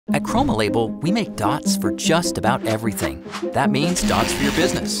At ChromaLabel, we make dots for just about everything. That means dots for your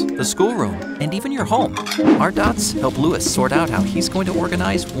business, the schoolroom, and even your home. Our dots help Louis sort out how he's going to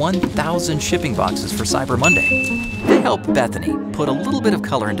organize 1,000 shipping boxes for Cyber Monday. They help Bethany put a little bit of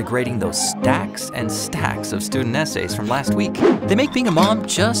color into grading those stacks and stacks of student essays from last week. They make being a mom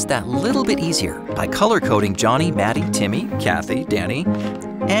just that little bit easier by color-coding Johnny, Maddy, Timmy, Cathy, Danny,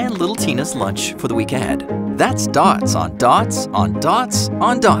 and little Tina's lunch for the week ahead. That's dots on dots on dots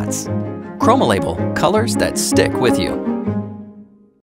on dots. ChromaLabel, colors that stick with you.